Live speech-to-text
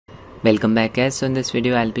Welcome back guys. So in this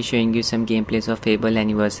video I'll be showing you some gameplays of Fable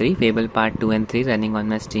Anniversary, Fable Part 2 and 3 running on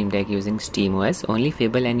my Steam Deck using SteamOS. Only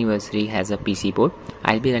Fable Anniversary has a PC port.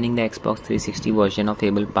 I'll be running the Xbox 360 version of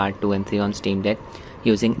Fable Part 2 and 3 on Steam Deck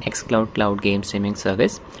using xCloud cloud game streaming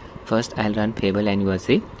service. First I'll run Fable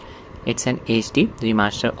Anniversary. It's an HD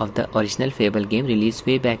remaster of the original Fable game released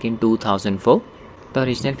way back in 2004. The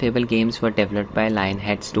original Fable games were developed by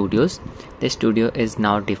Lionhead Studios. This studio is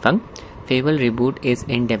now defunct. Fable Reboot is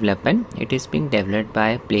in development. It is being developed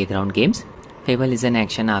by Playground Games. Fable is an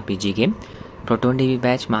action RPG game. Proton DB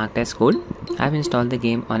batch marked as gold. I have installed the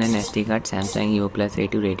game on an SD card Samsung Evo Plus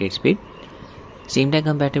A2 Rated speed. Steam Deck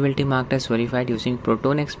compatibility marked as verified using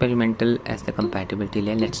Proton Experimental as the compatibility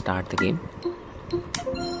layer. Let's start the game.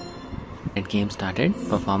 Get game started.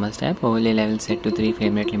 Performance tab. Overlay level set to 3.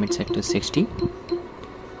 Frame rate limit set to 60.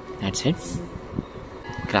 That's it.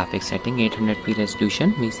 Graphics setting 800p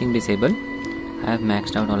resolution, VSync disable. I have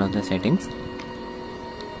maxed out all of the settings.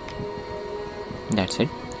 That's it.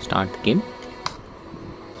 Start the game.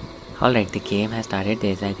 Alright, the game has started.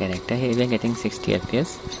 There is a character. Here we are getting 60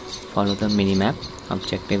 FPS. Follow the minimap.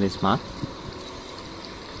 Objective is marked.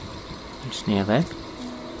 It's nearby.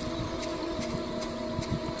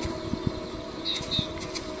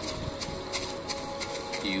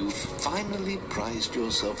 You've finally prized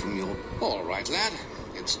yourself from your... All right, lad.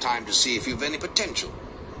 It's time to see if you've any potential.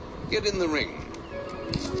 Get in the ring.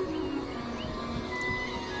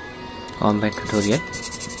 Combat tutorial.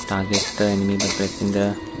 Target the enemy by pressing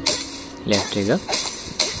the left trigger.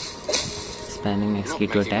 Spamming X key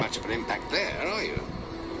to attack. Not making much of an impact there, are you?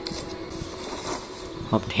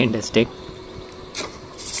 Obtained a stick.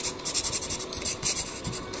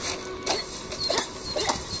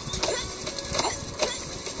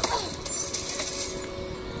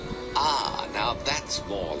 Now that's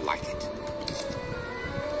more like it.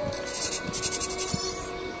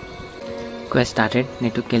 Quest started.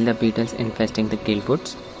 Need to kill the beetles infesting the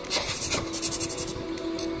guildwoods.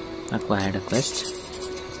 Acquired a quest.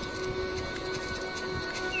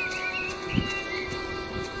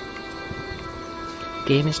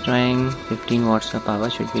 Game is drawing 15 watts of power.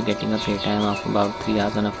 Should be getting a playtime of about 3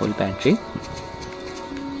 hours on a full battery.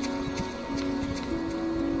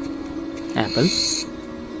 Apples.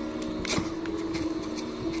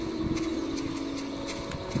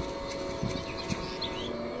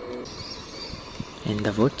 In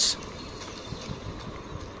the woods.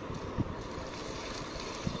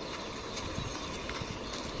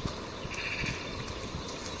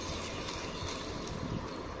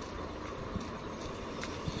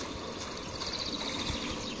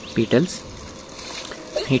 Beetles.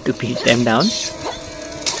 Need to beat them down.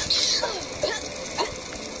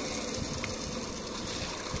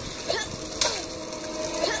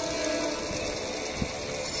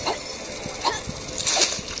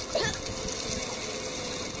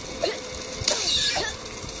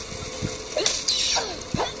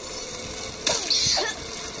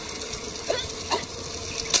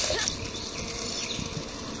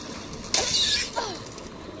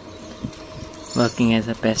 Working as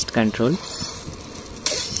a pest control.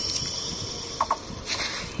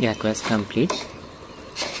 Yeah, quest complete.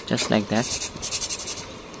 Just like that.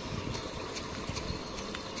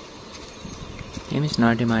 Game is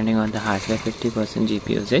not demanding on the hardware, 50% GPU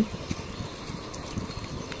usage.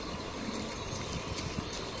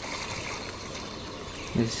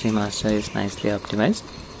 This remaster is nicely optimized.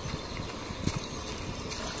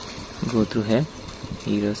 Go through here.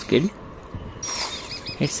 Hero skill.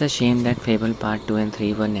 It's a shame that Fable Part 2 and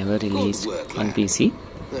 3 were never released on PC.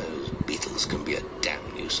 Those beetles can be a damn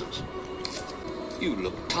nuisance. You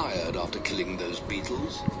look tired after killing those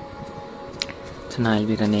beetles. So now I'll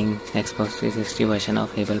be running Xbox 360 version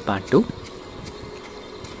of Fable Part 2.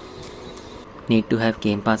 Need to have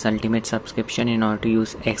Game Pass Ultimate subscription in order to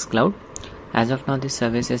use xCloud. As of now this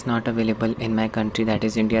service is not available in my country, that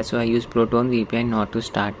is India, so I use Proton VPN in order to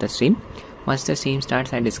start the stream. Once the stream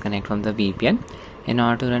starts I disconnect from the VPN. In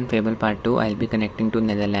order to run Fable Part 2, I'll be connecting to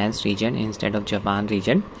Netherlands region instead of Japan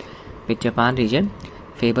region. With Japan region,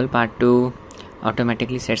 Fable Part 2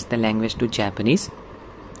 automatically sets the language to Japanese.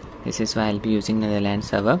 This is why I'll be using Netherlands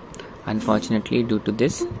server. Unfortunately, due to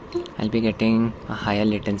this, I'll be getting a higher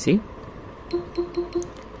latency.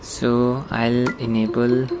 So I'll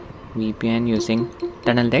enable VPN using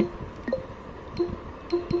Tunnel Deck,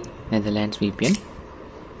 Netherlands VPN.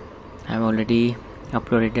 I've already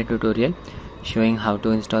uploaded a tutorial showing how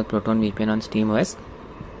to install Proton VPN on SteamOS.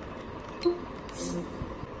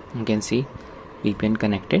 You can see VPN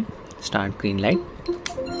connected. Start Greenlight.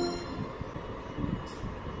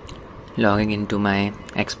 Logging into my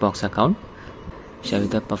Xbox account. Show you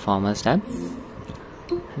the performance tab.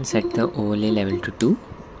 and set the overlay level to 2.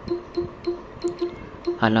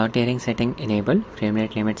 Allow tearing setting enabled, frame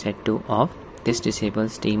rate limit set to off. This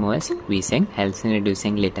disables SteamOS VSync, helps in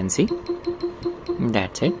reducing latency.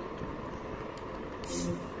 That's it.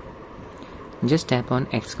 Just tap on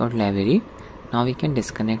xCloud library. Now we can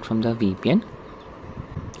disconnect from the VPN.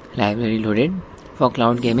 Library loaded. For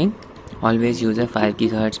cloud gaming, always use a 5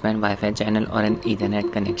 GHz band Wi-Fi channel or an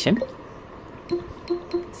Ethernet connection.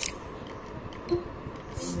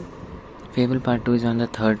 Fable Part 2 is on the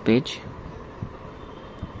 3rd page.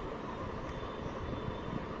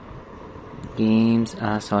 Games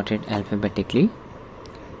are sorted alphabetically.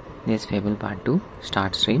 This Fable Part 2,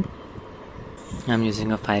 start stream. I'm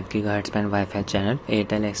using a 5 GHz band Wi-Fi channel,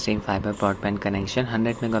 Airtel Xstream Fiber broadband connection,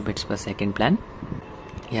 100 Mbps per second plan.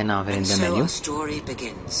 Yeah, now we're in the menu. Story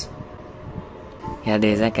begins. Yeah,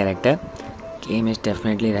 there is a character. Game is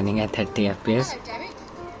definitely running at 30 FPS.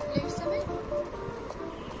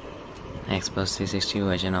 Xbox 360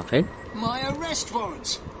 version of it. My arrest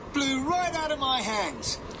warrants blew right out of my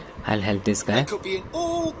hands. I'll help this guy. Could be in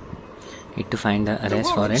all. Need to find the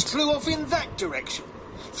arrest warrants. Flew off in that direction,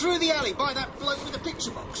 through the alley by that bloke with the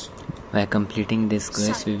picture box. By completing this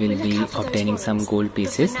quest, we will be obtaining some gold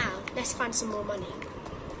pieces. But for now, let's find some more money.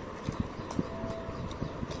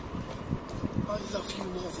 I love you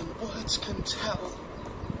more than words can tell.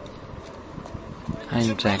 I'll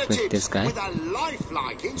interact with this guy. With a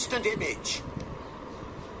lifelike instant image.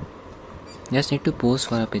 Just need to pose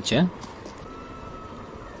for a picture.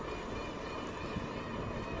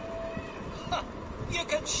 You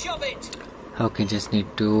can shove it. Okay, just need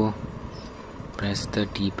to press the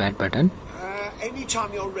D-pad button.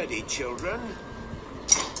 Anytime you're ready, children.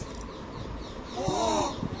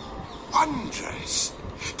 Oh, wondrous.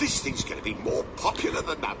 This thing's going to be more popular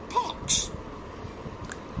than that box.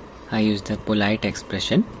 I used the polite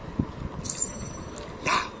expression.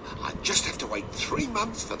 Now, I just have to wait 3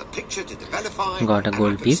 months for the picture to develop. Got a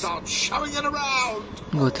gold piece. Start showing it around.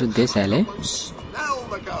 Go through this alley. Smell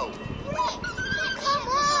the gold. Come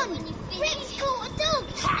on! Rick's caught a dog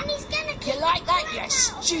and he's gonna kill You like that, you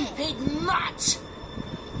stupid mutt?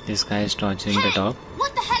 This guy is torturing the dog.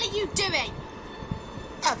 What the hell are you doing?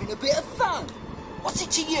 Having a bit of fun. What's it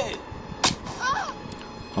to you?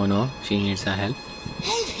 Oh no, she needs our help.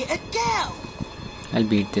 He hit a girl. I'll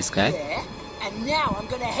beat this guy. Yeah, and now I'm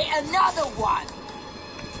gonna hit another one.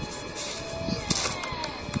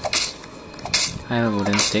 I have a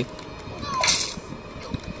wooden stick.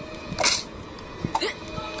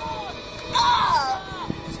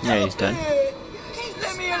 Yeah, he's done.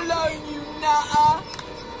 Let me alone, you nutter.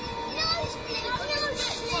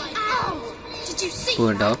 Ow! Did you see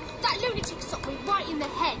Poor that? dog. That lunatic shot me right in the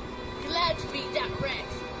head. Glad to be that Rex.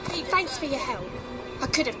 Thanks for your help. I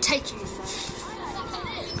could have taken you though.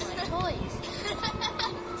 Toys.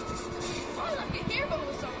 Oh, like a hero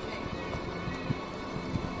or something.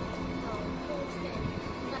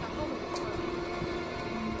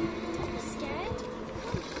 Scared?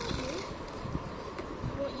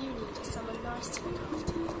 What you need is someone nice to look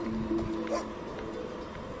after you.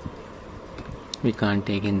 We can't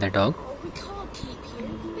take in the dog. Oh, we can't keep you.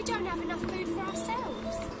 We don't have enough food for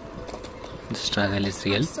ourselves. The struggle is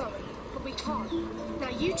real. I'm sorry, but we can't. Now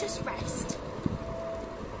you just rest.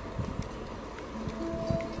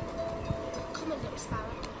 Come on, little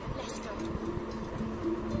sparrow. Let's go.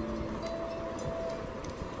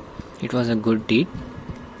 It was a good deed.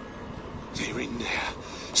 They're in there,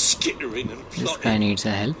 skittering and This plotting. guy needs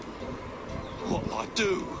our help. What'll I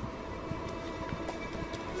do?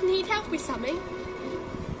 Need help with something?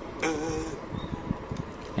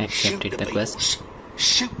 Accepted the quest. beetles.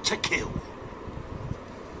 Shoot to kill.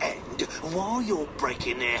 And while you're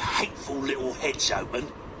breaking their hateful little heads open,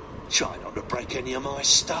 try not to break any of my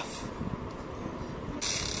stuff.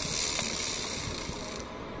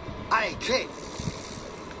 Hey, kid.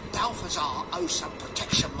 Balthazar owes some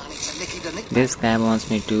protection money to Nicky the Nick. This guy wants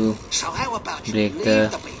me to So how about you break leave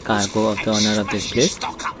the beetles cargo of the and owner of this smash your place.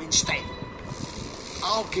 stock up instead.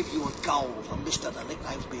 I'll give you a gold on Mr. the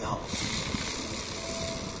Nickname's behalf.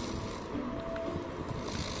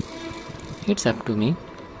 It's up to me.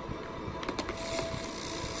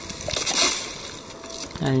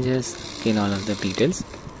 I'll just kill all of the beetles.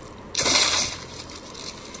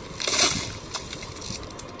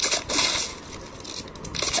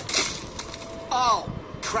 Oh,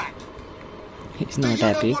 crap. He's not Do you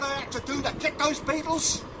happy. know what I had to do to get those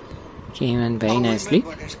beetles? Came in very I'll nicely.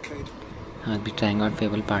 remember this, kid. I'll be trying out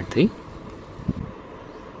Fable Part 3.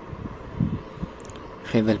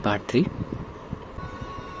 Fable Part 3.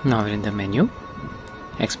 Now we're in the menu.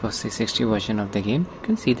 Xbox 360 version of the game. You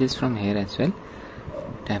can see this from here as well.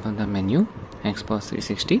 Tap on the menu. Xbox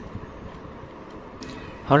 360.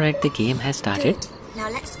 Alright, the game has started. Good. Now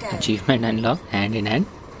let's go. Achievement unlocked, hand in hand.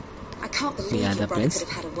 I can't believe We are your the brother prince. could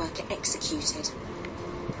have had a worker executed.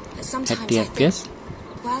 But sometimes 30 I think, FPS,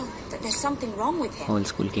 well, that there's something wrong with him. old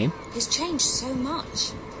school game. He's changed so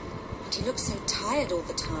much. And he looks so tired all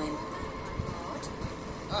the time.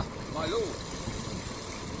 Ah, my lord.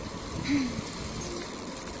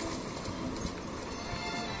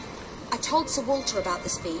 I told Sir Walter about the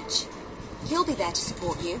speech. He'll be there to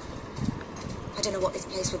support you. I don't know what this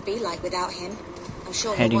place would be like without him. I'm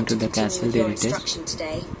sure he'll Heading want to to the continue castle with your there it is. instruction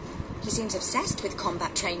today. He seems obsessed with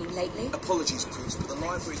combat training lately. Apologies, Prince, but the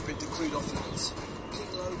library's been decreed off limits.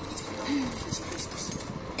 King Logan is conducting official business.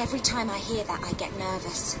 Every time I hear that, I get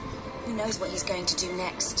nervous. Who knows what he's going to do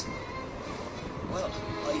next? Well,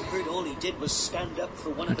 I heard all he did was stand up for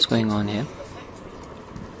one What's of the going kids on here? in the factory.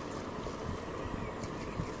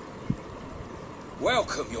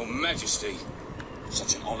 Welcome, Your Majesty.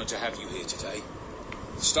 Such an honour to have you here today.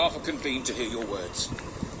 The staff are convened to hear your words.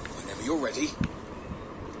 Whenever you're ready.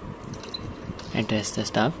 Address the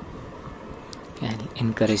staff and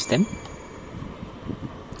encourage them.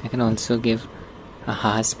 I can also give a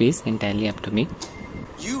harsh speech, entirely up to me.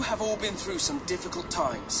 You have all been through some difficult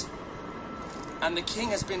times, and the king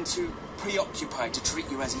has been too preoccupied to treat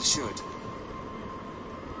you as he should.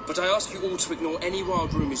 But I ask you all to ignore any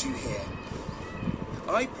wild rumours you hear.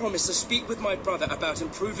 I promise to speak with my brother about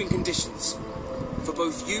improving conditions for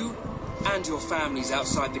both you and your families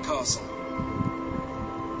outside the castle.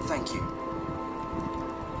 Thank you.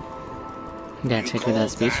 That's You it with our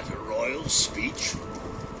called speech. that a royal speech?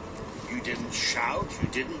 You didn't shout, you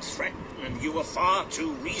didn't threaten, and you were far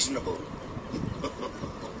too reasonable.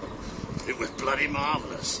 It was bloody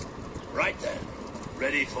marvellous. Right then,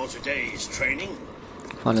 ready for today's training?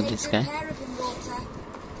 Follow Take this good guy. care of him, Walter.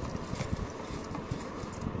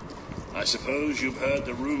 I suppose you've heard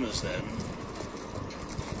the rumours then?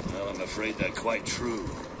 Well, I'm afraid they're quite true.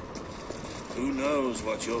 Who knows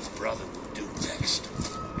what your brother will do next?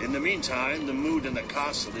 In the meantime, the mood in the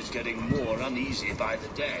castle is getting more uneasy by the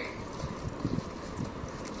day.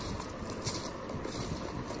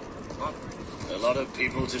 A lot of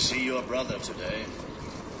people to see your brother today.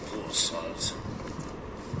 Poor sods.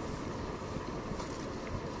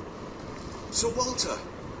 Sir Walter,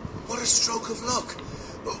 what a stroke of luck.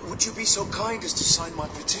 Would you be so kind as to sign my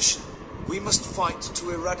petition? We must fight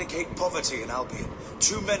to eradicate poverty in Albion.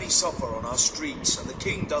 Too many suffer on our streets, and the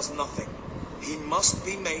king does nothing. He must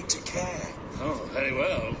be made to care. Oh, very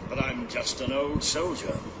well, but I'm just an old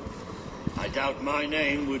soldier. I doubt my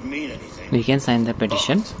name would mean anything. We can sign the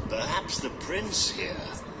petition. But perhaps the prince here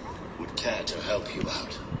would care to help you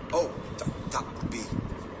out. Oh, that would be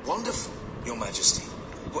wonderful, Your Majesty.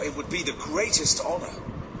 Well, it would be the greatest honor.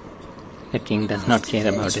 The king does not care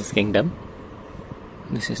about his kingdom.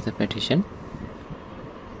 This is the petition.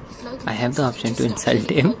 I have the option to insult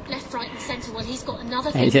him. Left, right, and centre while he's got another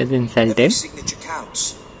I thing. just insult Every him. signature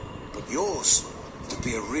counts, but yours would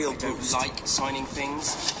be a real I don't boost. like signing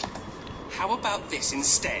things. How about this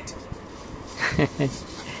instead?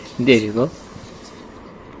 There you go.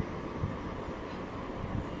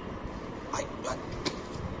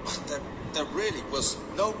 There really was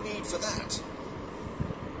no need for that.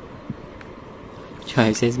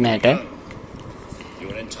 Choices matter.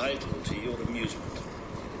 You're entitled to your amusement.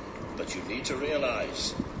 But you need to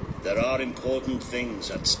realize there are important things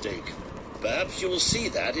at stake. Perhaps you will see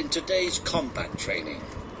that in today's combat training.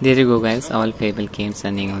 There you go guys, all Fable games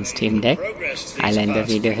running on Steam Deck. I'll end the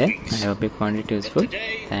video here. I hope you found it useful.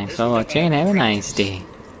 Thanks for watching and have a nice day.